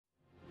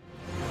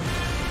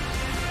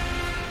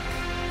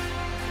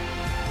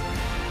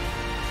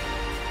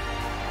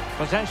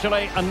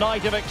Potentially a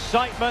night of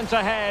excitement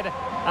ahead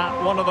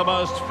at one of the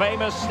most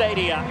famous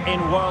stadia in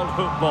world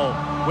football.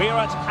 We're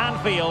at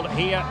Anfield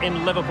here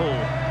in Liverpool.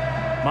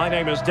 My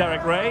name is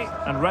Derek Ray,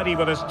 and ready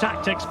with his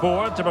tactics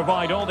board to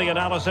provide all the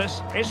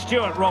analysis is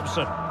Stuart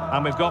Robson.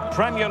 And we've got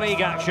Premier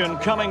League action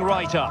coming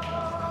right up.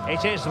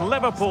 It is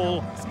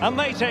Liverpool, and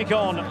they take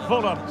on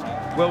Fulham.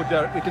 Well,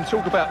 Derek, we can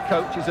talk about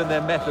coaches and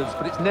their methods,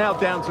 but it's now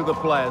down to the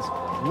players.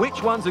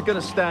 Which ones are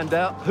going to stand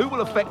out, who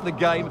will affect the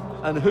game,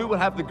 and who will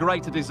have the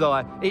greater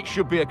desire? It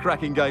should be a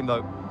cracking game,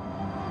 though.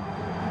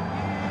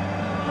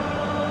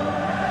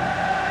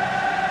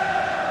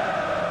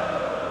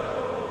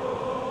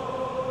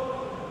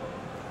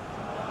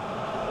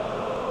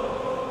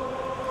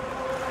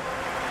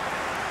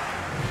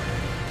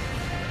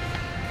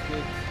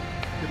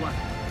 Good luck.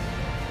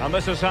 And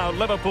this is how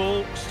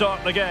Liverpool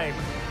start the game.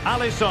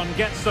 Alisson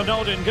gets the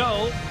nod in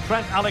goal.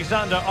 Trent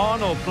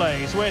Alexander-Arnold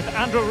plays with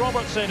Andrew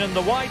Robertson in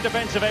the wide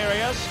defensive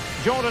areas.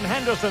 Jordan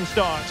Henderson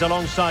starts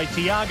alongside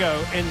Thiago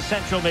in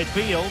central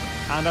midfield.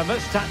 And in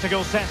this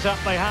tactical setup,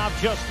 they have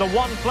just the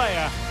one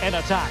player in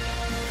attack.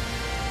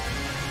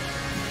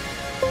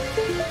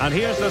 And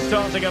here's the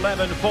starting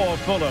 11 for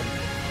Fulham.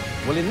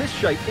 Well, in this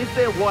shape, if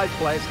their wide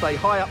players stay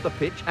high up the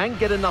pitch and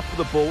get enough of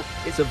the ball,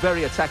 it's a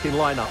very attacking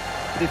lineup.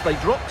 But if they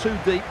drop too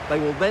deep, they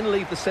will then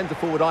leave the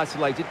centre-forward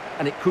isolated,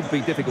 and it could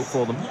be difficult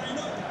for them.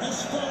 Lineup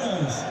as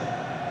follows.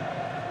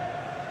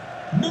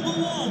 Number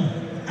 1,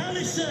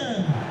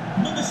 Alisson.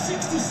 Number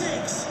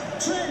 66,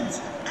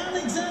 Trent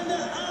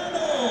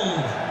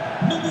Alexander-Arnold.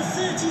 Number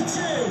 32,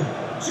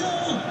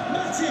 Joel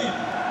Matip.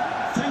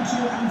 Thank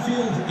you,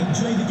 Anfield.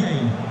 Enjoy the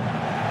game.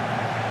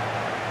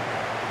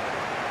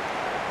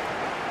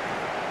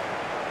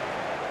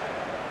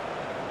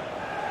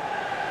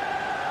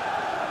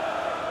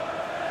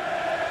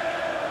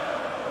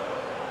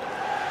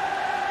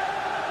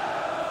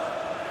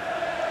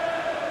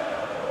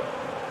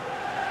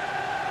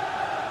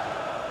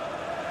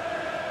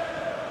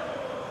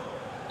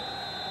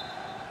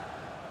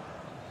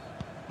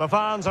 The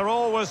fans are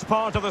always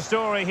part of the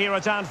story here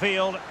at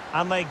Anfield,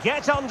 and they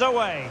get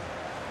underway.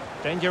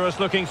 Dangerous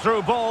looking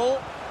through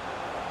ball.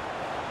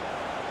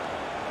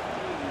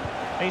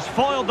 He's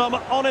foiled them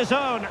on his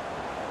own.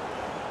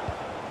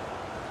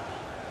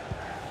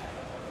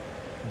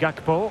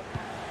 Gakpo.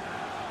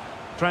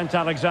 Trent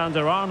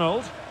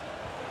Alexander-Arnold.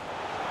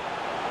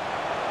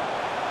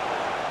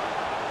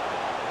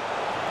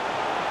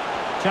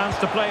 Chance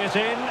to play it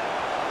in.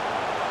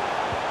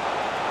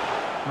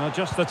 Well,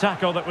 just the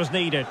tackle that was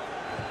needed.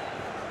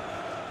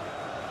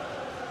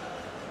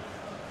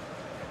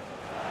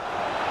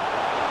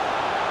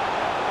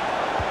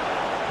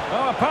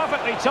 Oh, a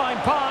perfectly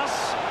timed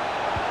pass.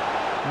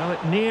 Well,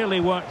 it nearly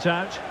worked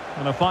out,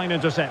 and a fine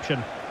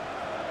interception.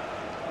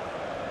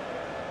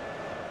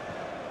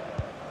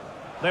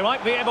 They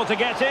might be able to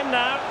get in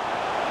now.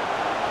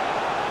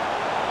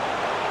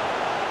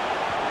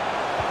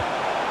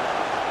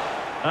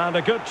 And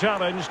a good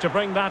challenge to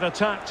bring that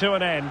attack to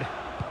an end.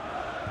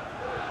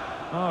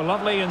 Oh,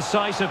 lovely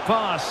incisive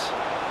pass.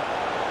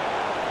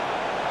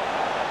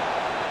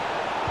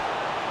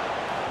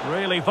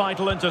 Really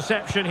vital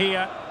interception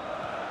here.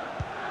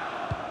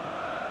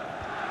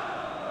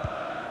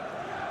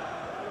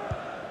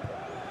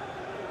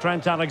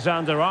 Trent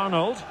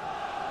Alexander-Arnold.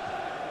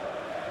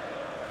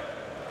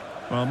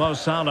 Well, Mo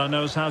Salah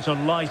knows how to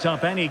light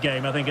up any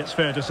game, I think it's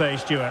fair to say,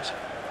 Stuart.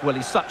 Well,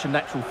 he's such a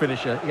natural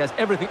finisher. He has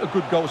everything a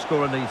good goal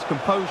scorer needs.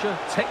 Composure,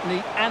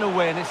 technique and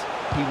awareness.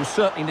 He will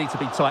certainly need to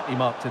be tightly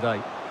marked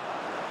today.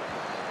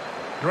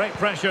 Great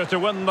pressure to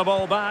win the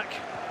ball back.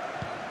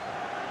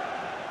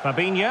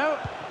 Fabinho.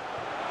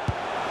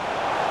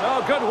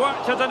 Oh, good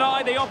work to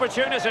deny the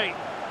opportunity.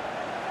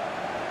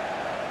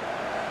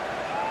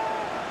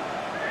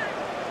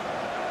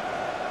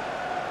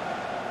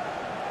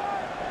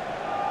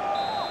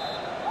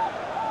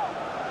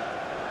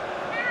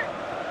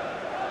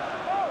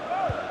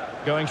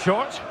 Going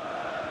short.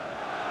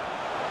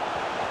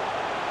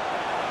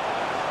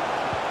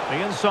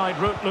 The inside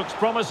route looks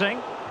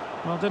promising.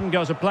 Well, didn't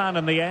go to plan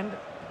in the end.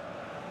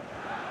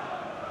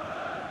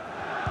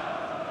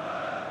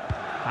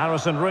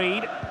 Harrison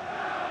Reed.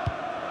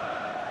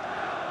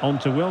 On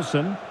to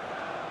Wilson.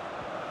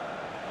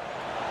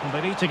 And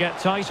they need to get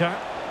tighter.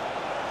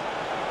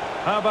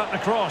 How about the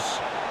cross?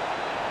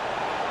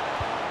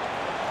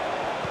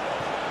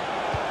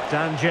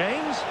 Dan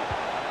James.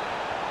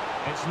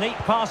 It's neat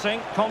passing,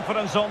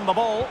 confidence on the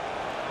ball.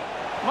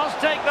 Must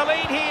take the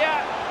lead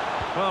here.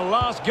 Well,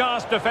 last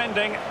gasp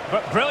defending,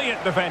 but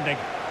brilliant defending.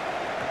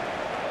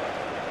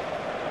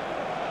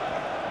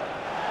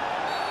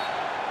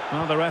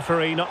 Well, the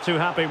referee not too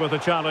happy with the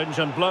challenge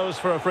and blows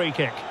for a free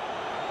kick.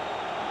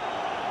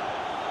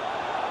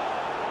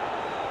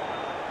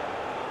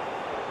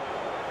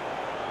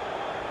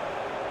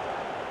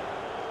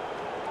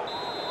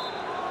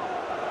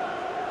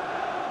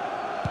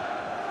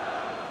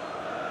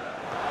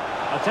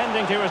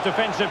 Attending to his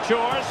defensive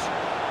chores.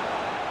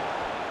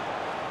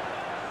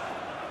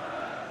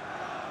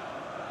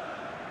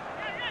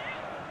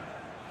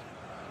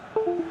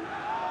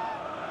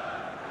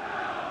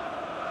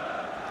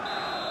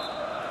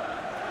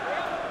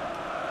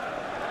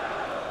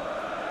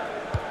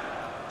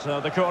 So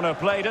the corner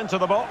played into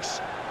the box.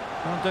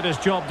 And did his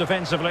job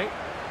defensively.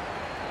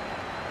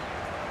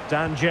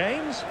 Dan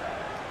James.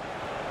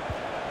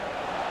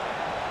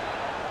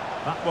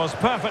 That was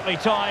perfectly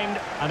timed,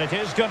 and it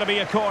is going to be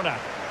a corner.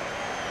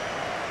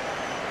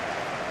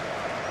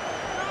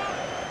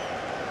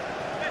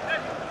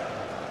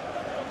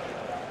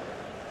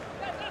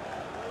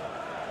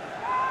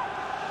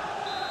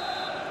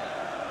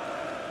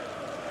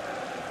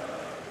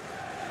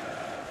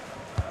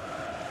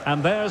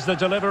 And there's the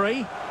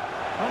delivery.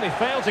 Well, he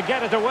failed to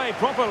get it away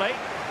properly.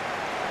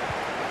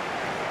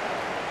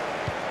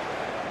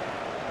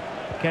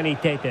 Kenny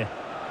Tete.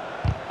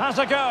 Has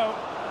a go.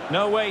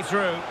 No way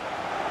through.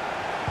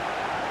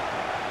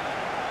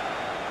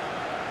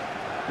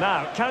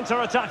 Now,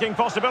 counter-attacking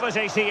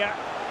possibilities here.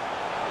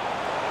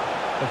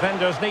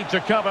 Defenders need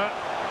to cover.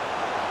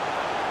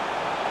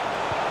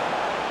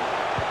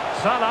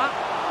 Salah.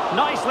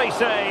 Nicely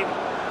saved.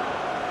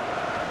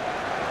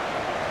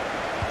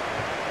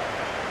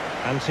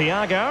 And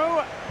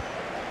Thiago.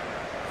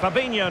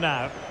 Fabinho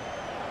now.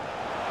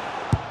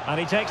 And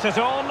he takes it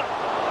on.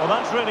 Well,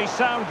 that's really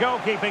sound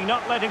goalkeeping,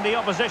 not letting the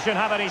opposition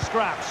have any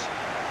scraps.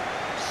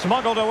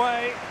 Smuggled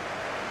away.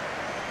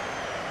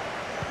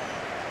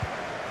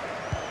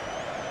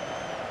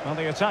 Well,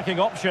 the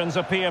attacking options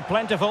appear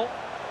plentiful.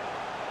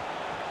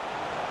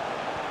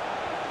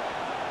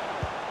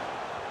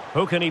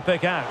 Who can he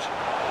pick out?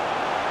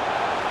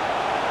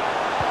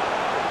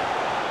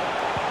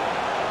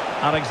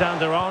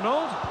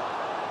 Alexander-Arnold.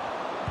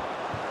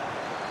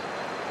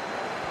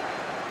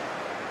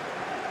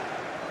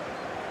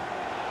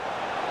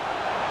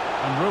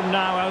 And room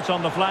now out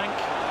on the flank.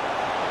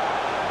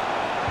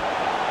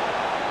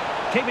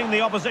 Keeping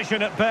the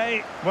opposition at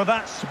bay with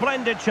that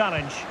splendid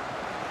challenge.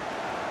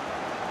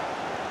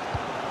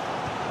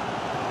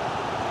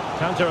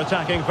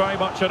 Counter-attacking, very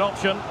much an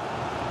option.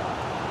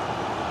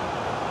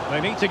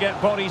 They need to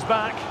get bodies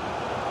back.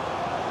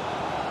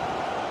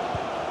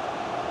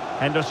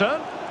 Henderson.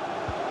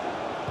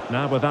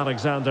 Now with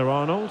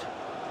Alexander-Arnold.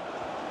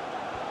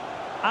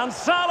 And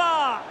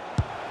Salah!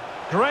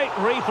 Great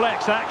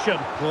reflex action.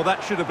 Well,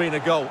 that should have been a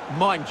goal.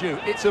 Mind you,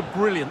 it's a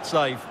brilliant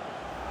save.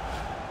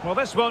 Well,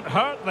 this won't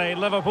hurt the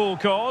Liverpool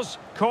cause.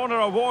 Corner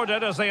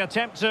awarded as they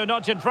attempt to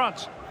nudge in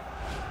front.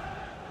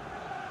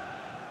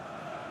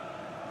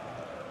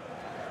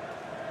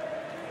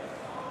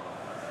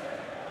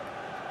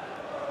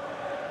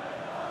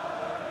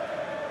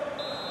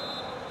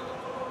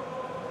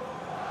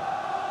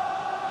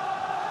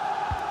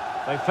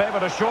 They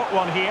favoured a short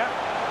one here.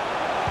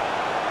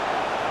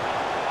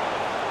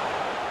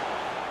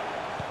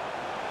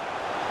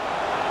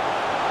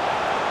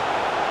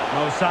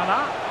 Mo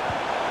Salah.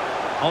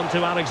 On to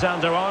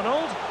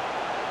Alexander-Arnold.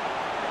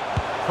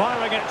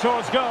 Firing it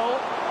towards goal.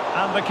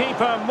 And the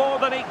keeper more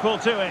than equal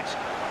to it.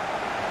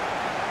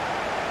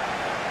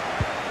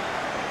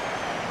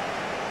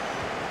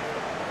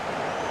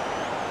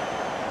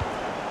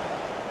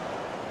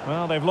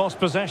 Well, they've lost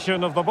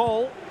possession of the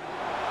ball.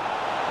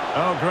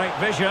 Oh, great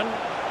vision.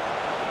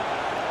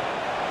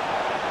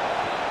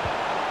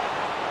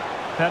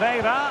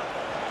 Pereira.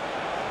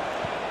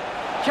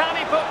 Can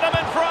he put them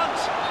in front?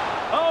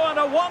 Oh, and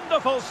a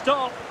wonderful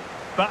stop.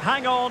 But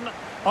hang on,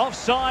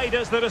 offside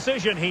is the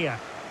decision here.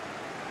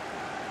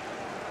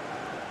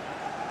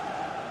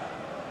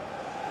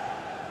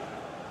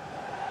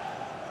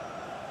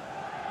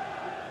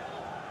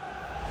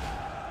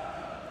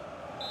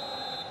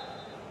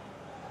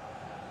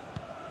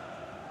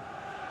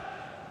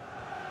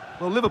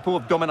 Well, Liverpool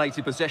have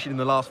dominated possession in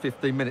the last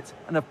 15 minutes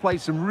and have played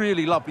some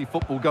really lovely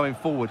football going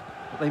forward.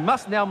 But they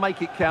must now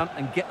make it count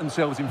and get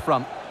themselves in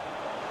front.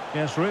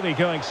 Yes, really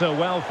going so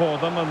well for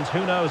them, and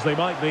who knows, they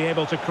might be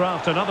able to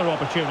craft another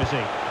opportunity.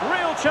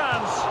 Real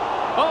chance!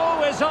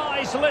 Oh, his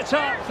eyes lit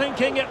up,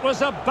 thinking it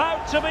was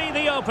about to be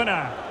the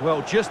opener.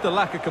 Well, just a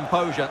lack of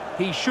composure.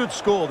 He should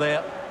score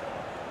there.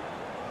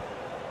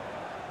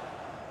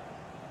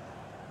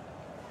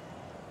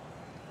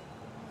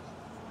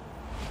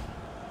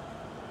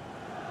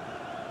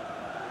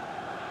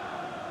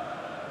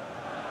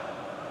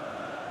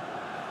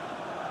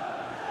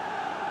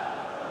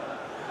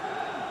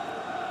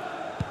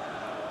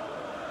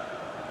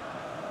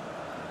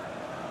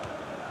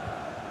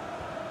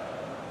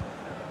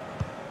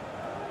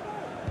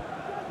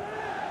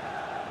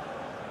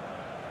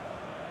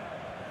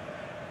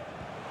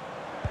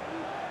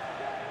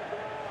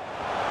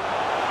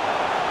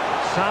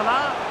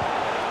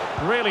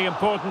 Salah. Really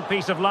important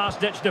piece of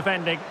last-ditch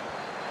defending.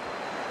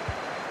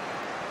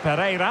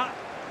 Pereira.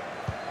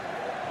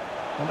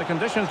 And the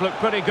conditions look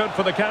pretty good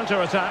for the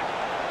counter-attack.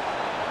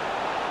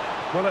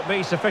 Will it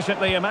be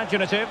sufficiently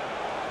imaginative?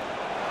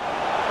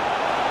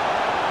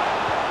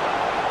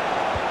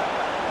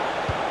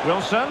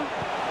 Wilson.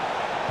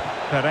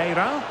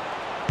 Pereira.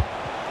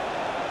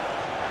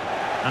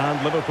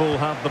 And Liverpool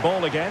have the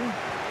ball again.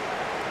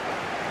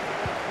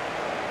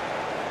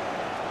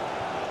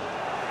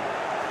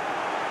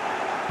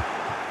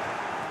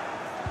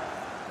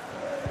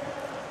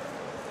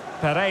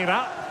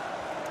 Pereira.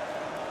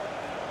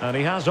 And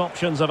he has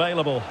options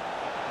available.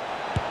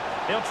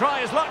 He'll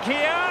try his luck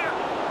here.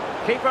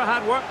 Keeper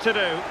had work to do.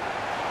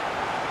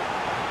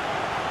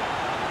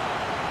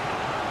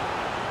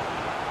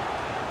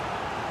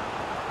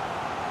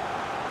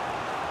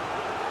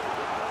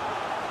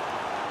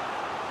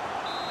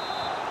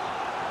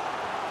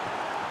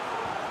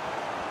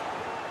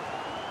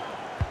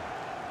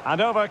 And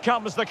over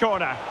comes the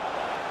corner.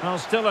 Well,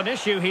 still an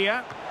issue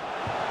here.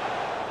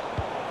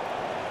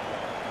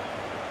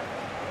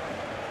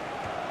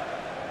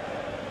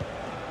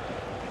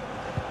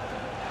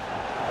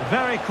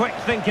 Very quick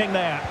thinking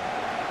there.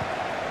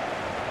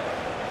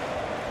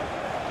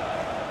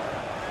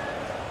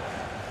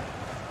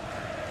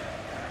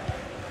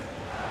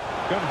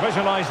 Good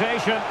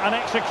visualization and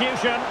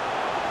execution.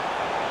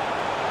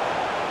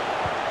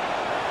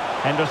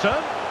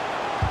 Henderson.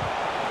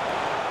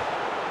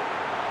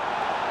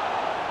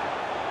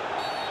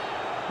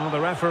 Well, the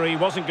referee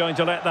wasn't going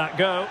to let that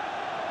go.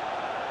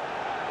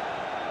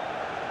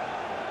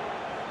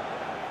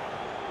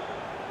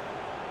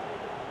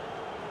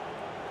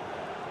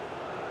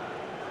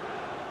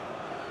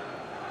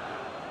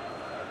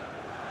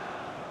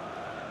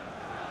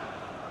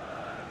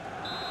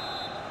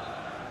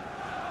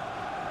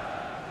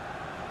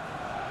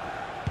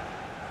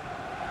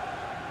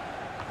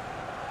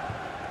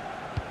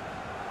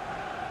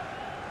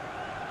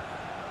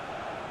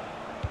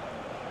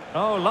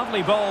 Oh,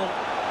 lovely ball.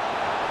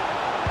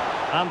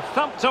 And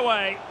thumped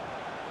away.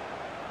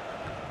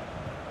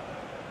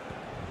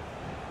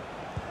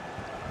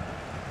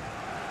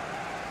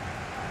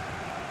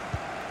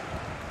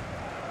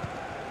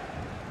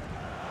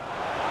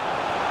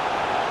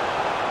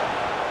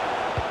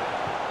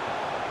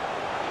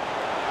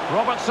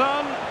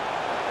 Robertson.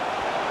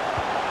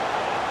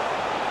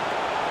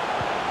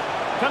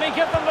 Can he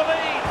give them the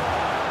lead?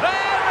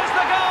 There is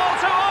the goal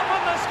to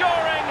open the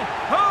scoring.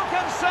 Who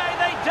can say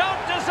they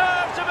don't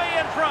deserve to be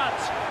in front?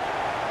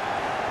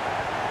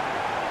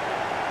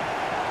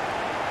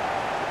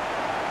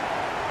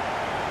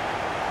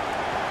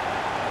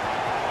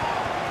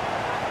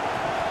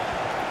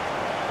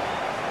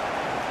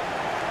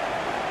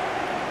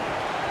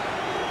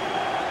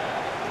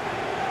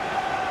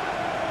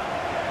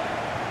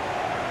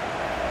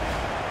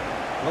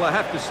 Well, I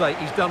have to say,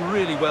 he's done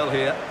really well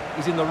here.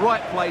 He's in the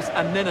right place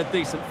and then a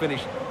decent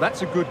finish.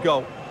 That's a good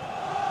goal.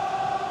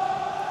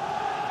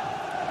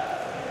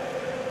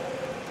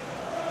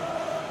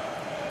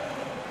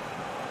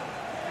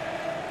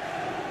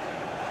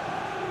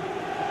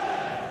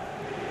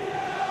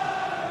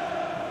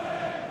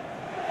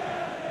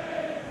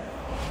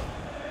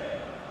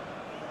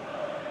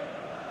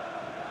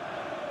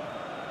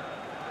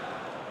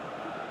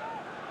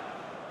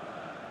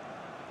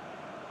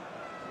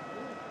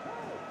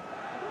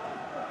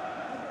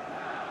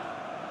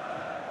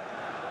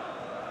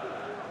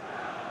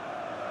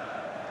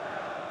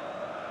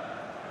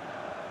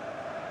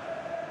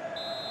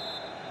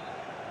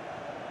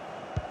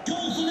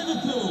 Goal for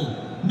Liverpool,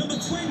 number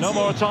 20. No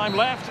more time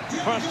left.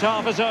 First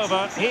half is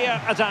over here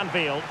at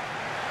Anfield.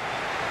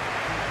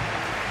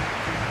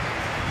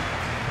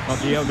 Well,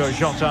 Diogo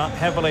Jota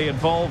heavily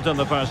involved in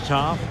the first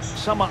half.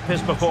 Sum up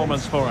his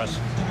performance for us.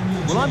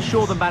 Well, I'm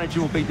sure the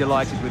manager will be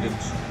delighted with him.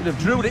 He'll have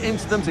drilled it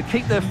into them to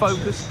keep their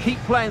focus, keep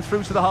playing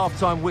through to the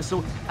half-time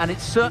whistle, and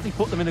it's certainly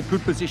put them in a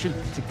good position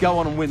to go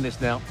on and win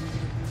this now.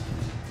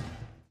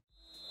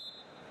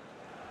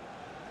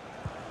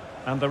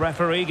 And the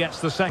referee gets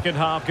the second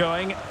half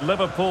going.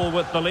 Liverpool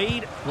with the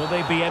lead. Will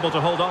they be able to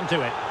hold on to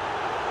it?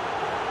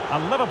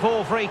 A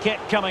Liverpool free kick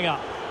coming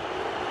up.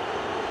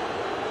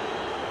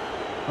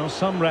 Well,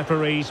 some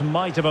referees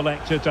might have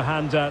elected to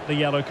hand out the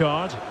yellow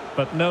card,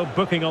 but no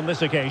booking on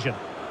this occasion.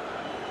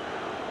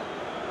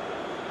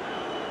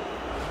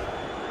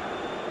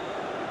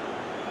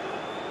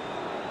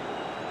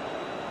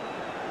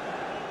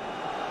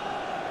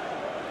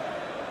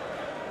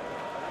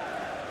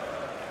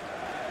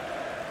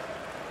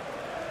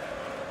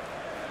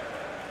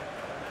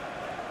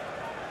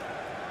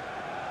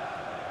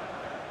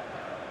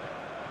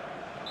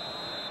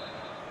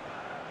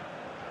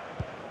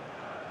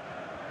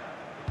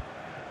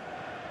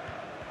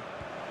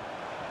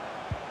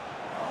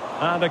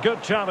 And a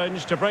good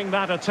challenge to bring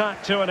that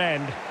attack to an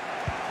end.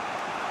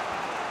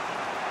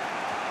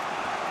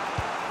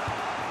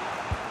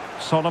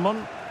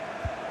 Solomon.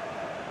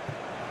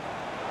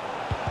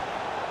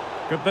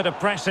 Good bit of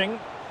pressing.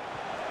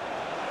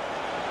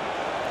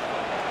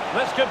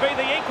 This could be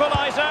the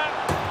equaliser.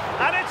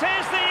 And it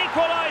is the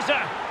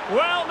equaliser.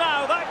 Well,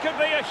 now, that could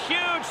be a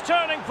huge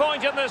turning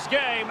point in this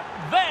game.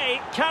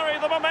 They carry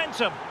the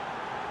momentum.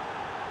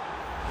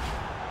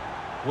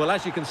 Well,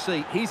 as you can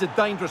see, he's a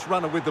dangerous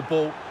runner with the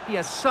ball. He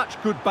has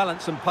such good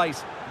balance and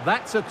pace.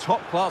 That's a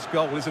top-class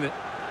goal, isn't it?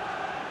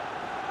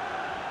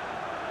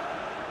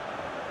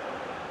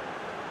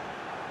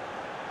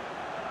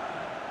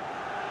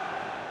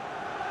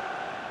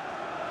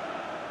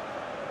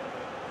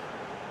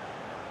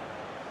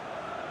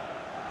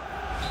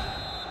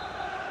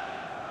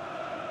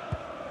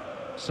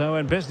 So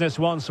in business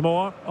once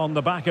more, on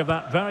the back of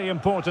that very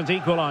important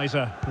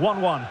equaliser.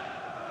 1-1.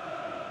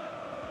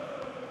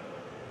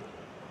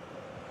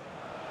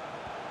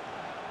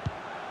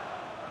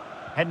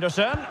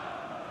 Henderson.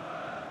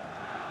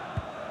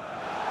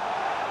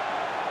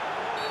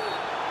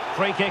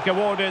 Free kick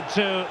awarded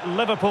to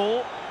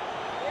Liverpool.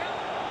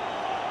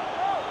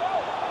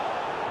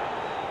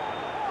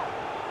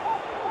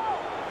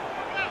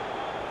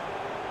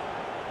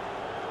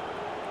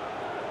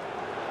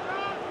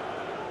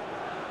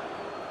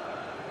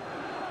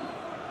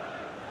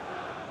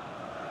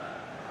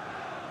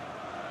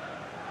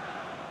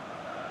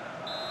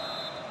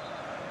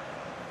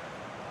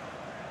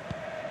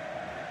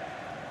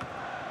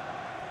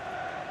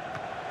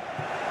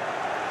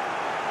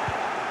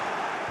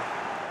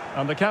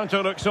 And the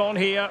counter looks on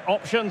here,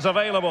 options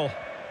available.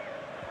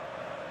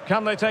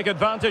 Can they take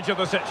advantage of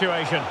the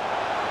situation?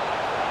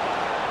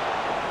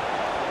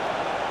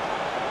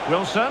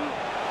 Wilson.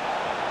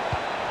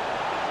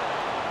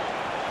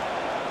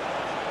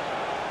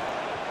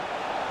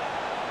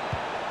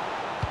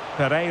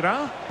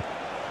 Pereira.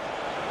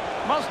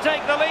 Must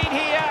take the lead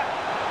here.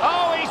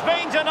 Oh, he's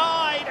been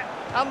denied.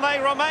 And they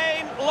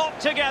remain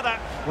locked together.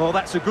 Well,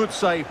 that's a good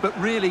save, but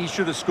really he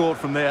should have scored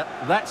from there.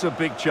 That's a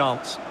big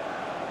chance.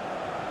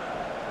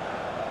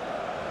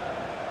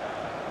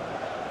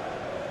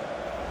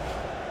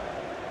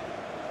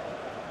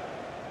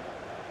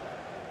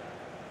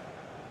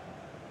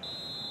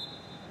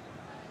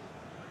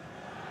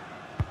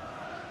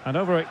 And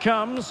over it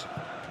comes.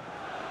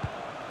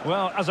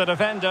 Well, as a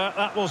defender,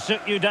 that will sit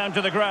you down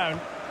to the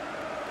ground.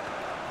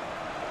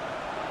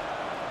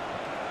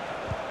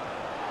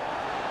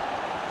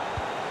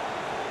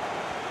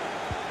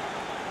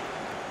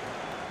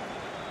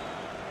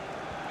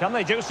 Can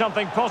they do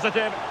something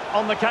positive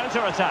on the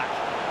counter-attack?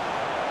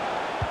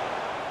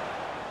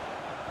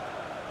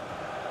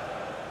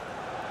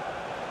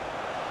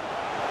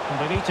 And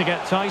they need to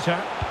get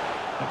tighter.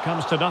 It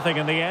comes to nothing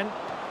in the end.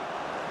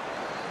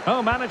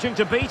 Oh, managing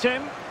to beat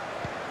him.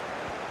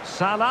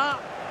 Salah.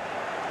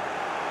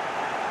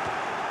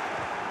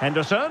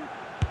 Henderson.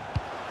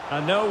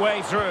 And no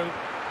way through.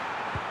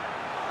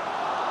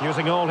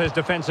 Using all his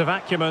defensive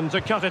acumen to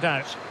cut it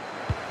out.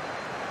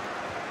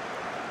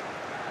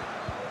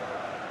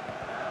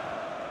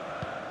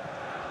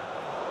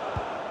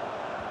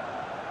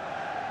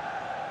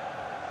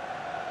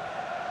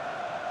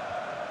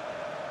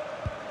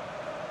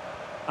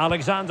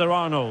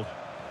 Alexander-Arnold.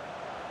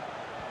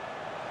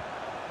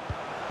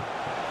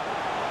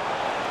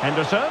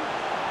 Henderson.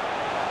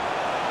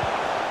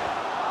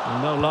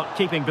 No luck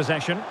keeping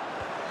possession.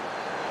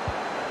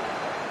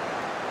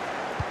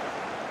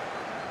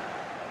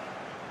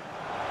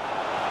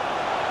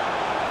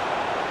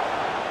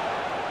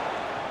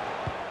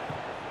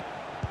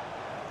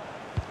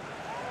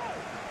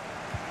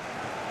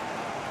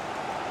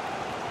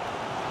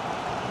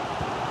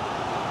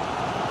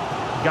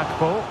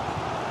 Gakpo.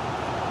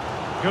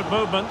 Good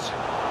movement.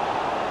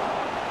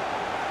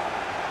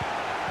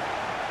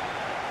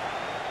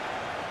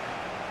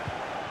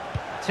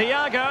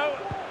 Thiago.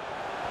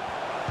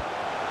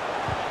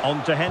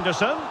 On to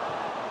Henderson.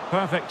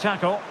 Perfect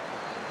tackle.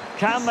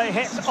 Can they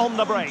hit on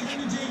the break?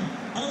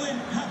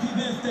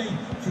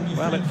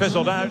 Well, it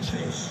fizzled out.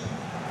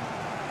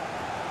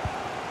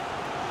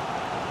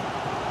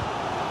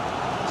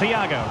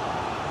 Thiago.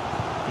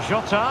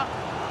 Jota.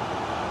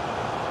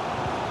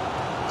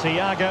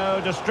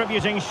 Thiago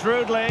distributing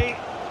shrewdly.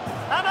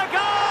 And a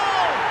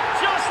goal!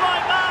 Just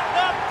like that,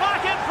 they're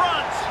back in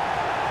front.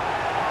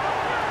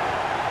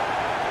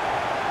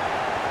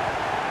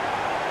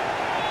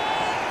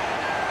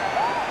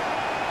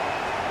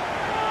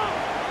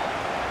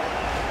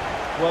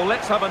 Well,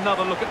 let's have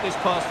another look at this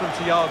pass from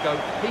Thiago.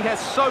 He has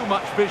so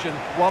much vision,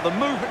 while the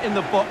movement in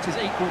the box is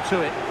equal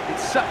to it.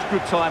 It's such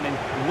good timing.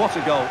 What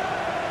a goal.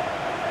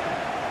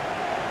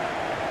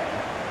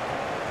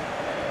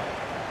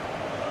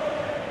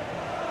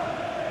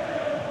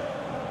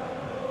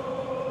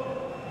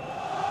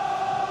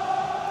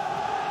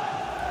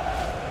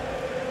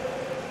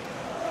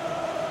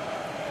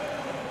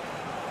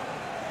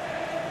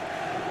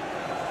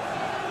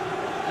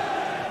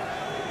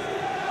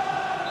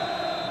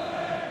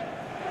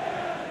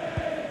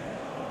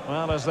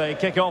 Well, as they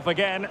kick off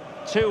again,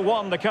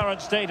 2-1 the current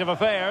state of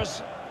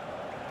affairs.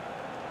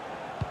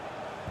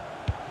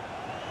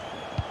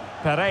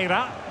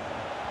 Pereira.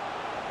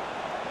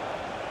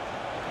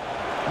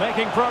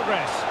 Making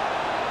progress.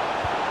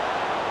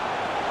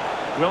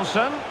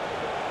 Wilson.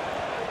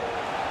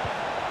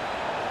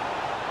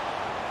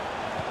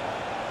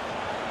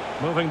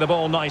 Moving the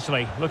ball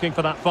nicely, looking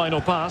for that final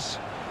pass.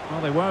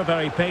 Well, they were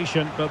very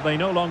patient, but they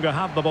no longer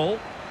have the ball.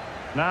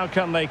 Now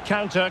can they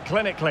counter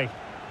clinically?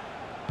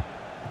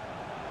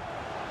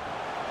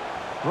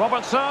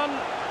 Robertson.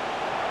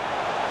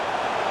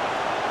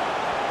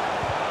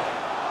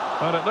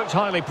 Well, it looked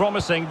highly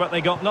promising, but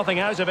they got nothing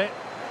out of it.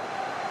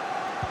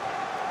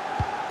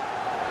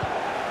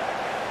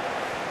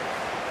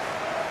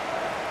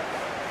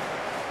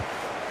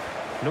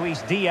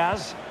 Luis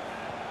Diaz.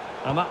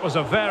 And that was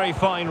a very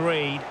fine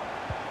read.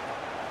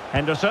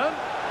 Henderson.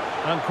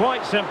 And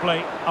quite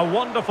simply, a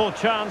wonderful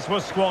chance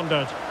was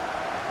squandered.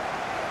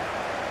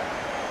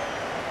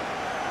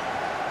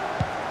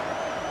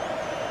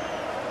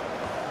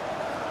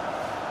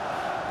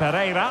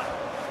 Pereira.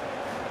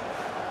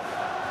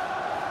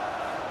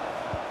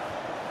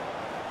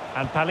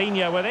 And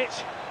Palhinha with it.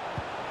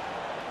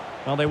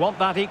 Well, they want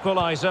that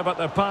equaliser, but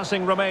their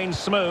passing remains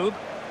smooth.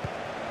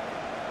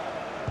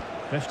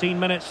 15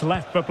 minutes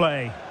left for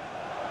play.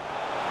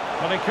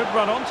 Well, he could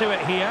run onto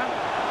it here.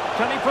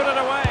 Can he put it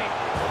away?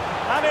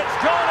 And it's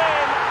gone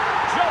in!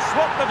 Just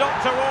what the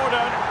doctor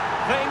ordered.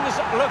 Things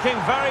looking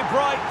very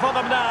bright for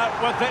them now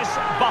with this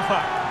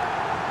buffer.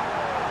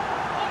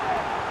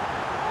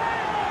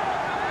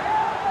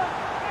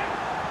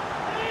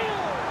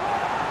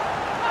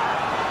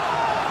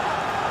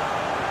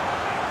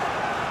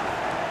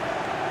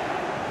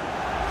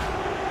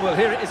 Well,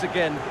 here it is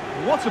again.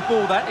 What a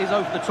ball that is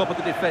over the top of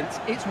the defence.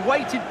 It's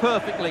weighted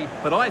perfectly,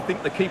 but I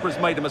think the keeper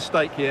has made a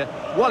mistake here.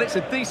 While it's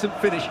a decent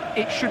finish,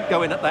 it should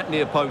go in at that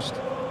near post.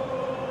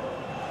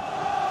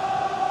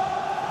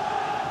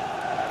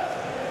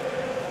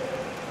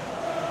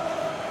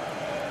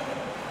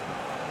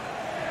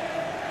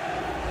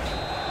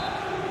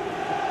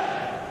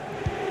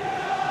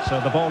 So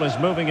the ball is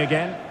moving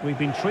again. We've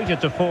been treated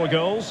to 4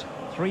 goals.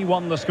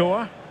 3-1 the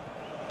score.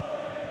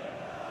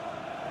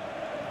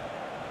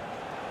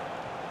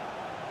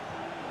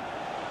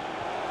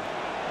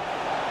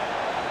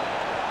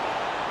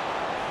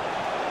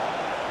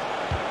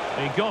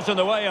 He got in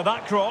the way of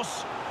that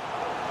cross.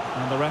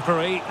 And the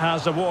referee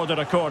has awarded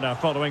a corner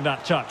following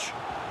that touch.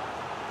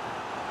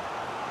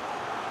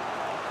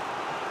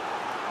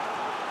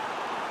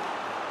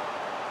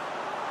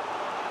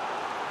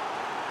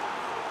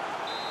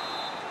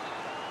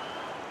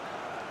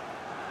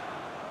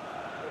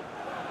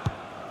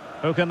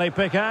 Who can they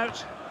pick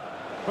out?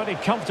 Pretty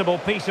comfortable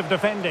piece of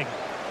defending.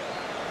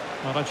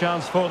 Not a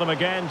chance for them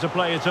again to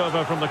play it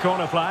over from the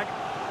corner flag.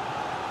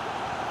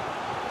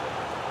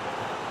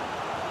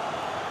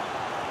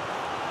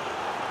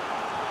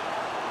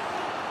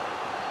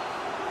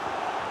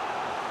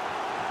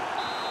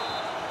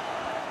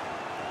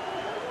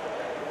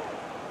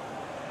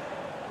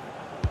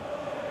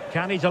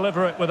 Can he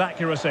deliver it with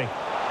accuracy?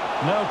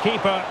 No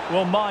keeper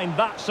will mind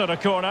that sort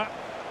of corner.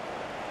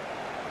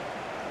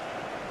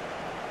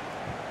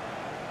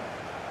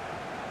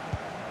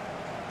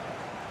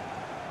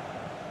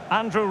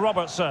 Andrew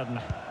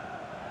Robertson.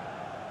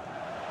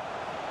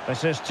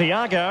 This is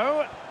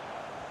Thiago.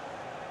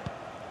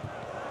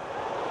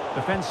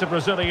 Defensive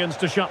Brazilians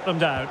to shut them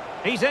down.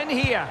 He's in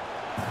here.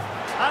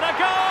 And a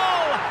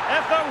goal!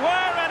 If there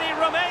were any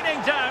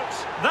remaining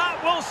doubts, that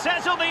will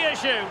settle the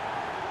issue.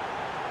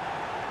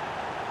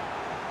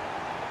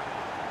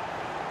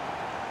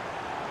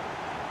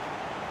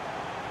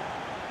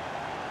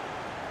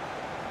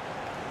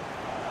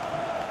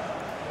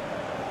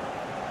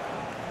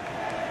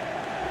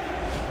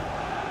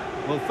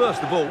 Well,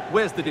 first of all,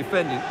 where's the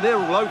defending? They're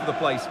all over the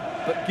place,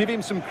 but give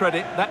him some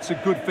credit. That's a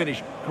good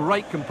finish.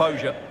 Great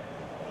composure.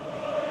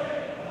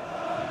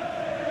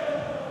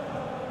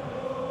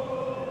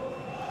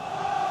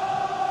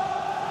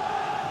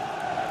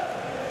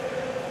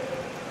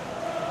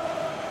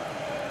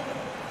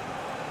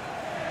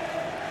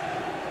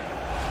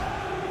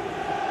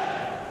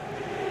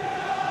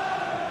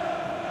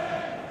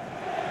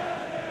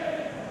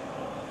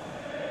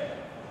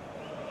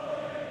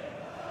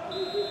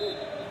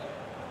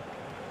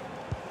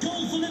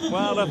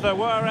 Well, if there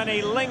were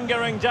any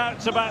lingering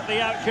doubts about the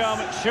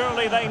outcome,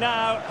 surely they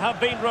now have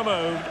been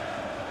removed.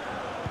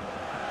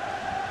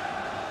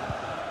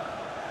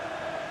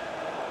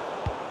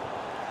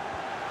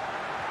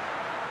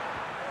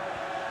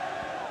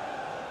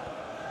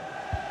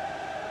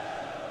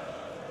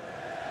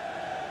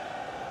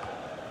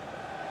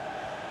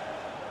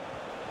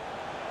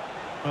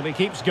 Well, he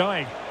keeps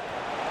going.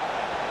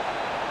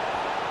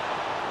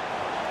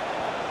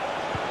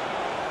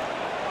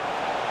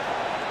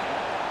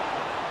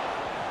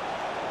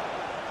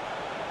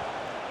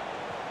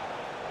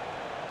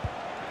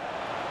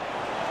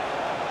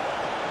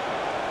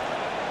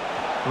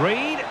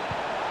 Reed.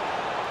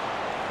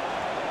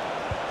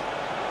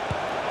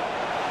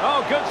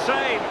 Oh, good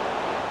save.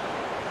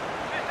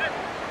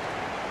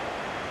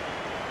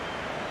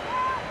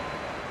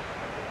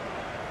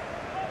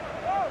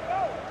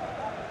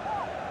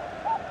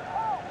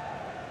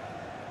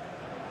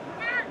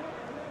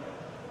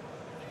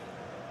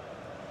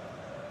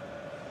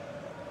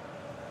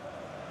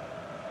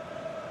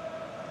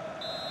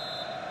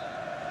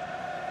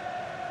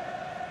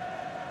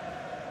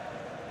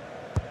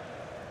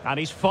 And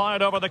he's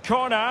fired over the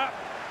corner.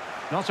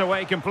 Not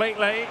away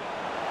completely.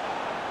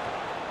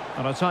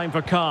 And a time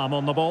for calm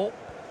on the ball.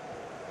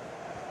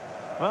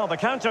 Well, the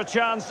counter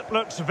chance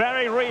looks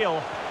very real.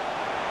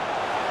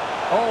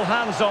 All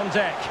hands on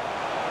deck.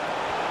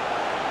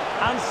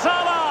 And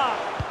Salah!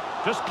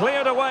 Just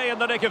cleared away in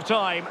the nick of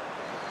time.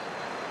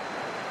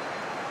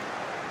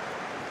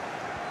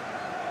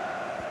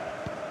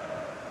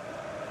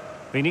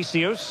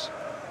 Vinicius.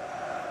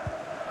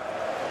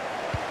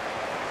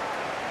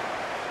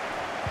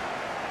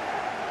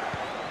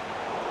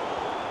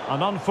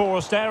 An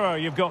unforced error,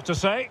 you've got to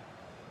say.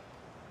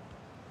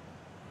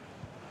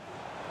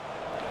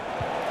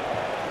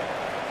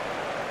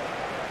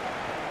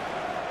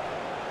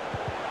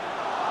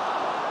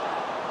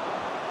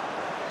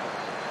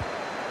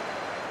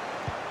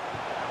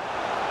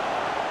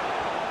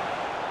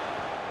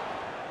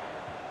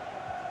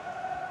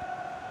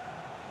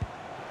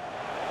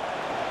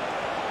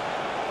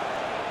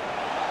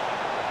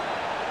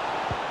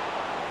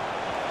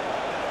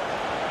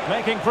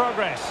 Making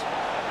progress.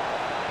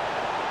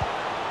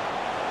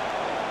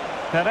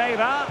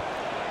 Pereira.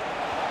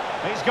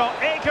 He's got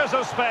acres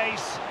of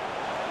space.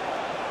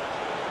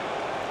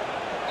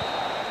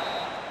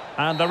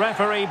 And the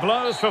referee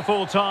blows for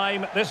full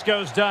time. This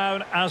goes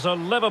down as a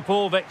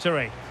Liverpool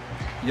victory.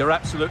 You're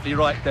absolutely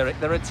right, Derek.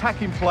 Their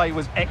attacking play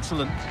was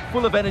excellent,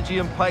 full of energy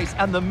and pace,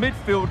 and the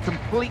midfield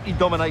completely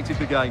dominated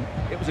the game.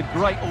 It was a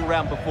great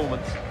all-round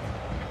performance.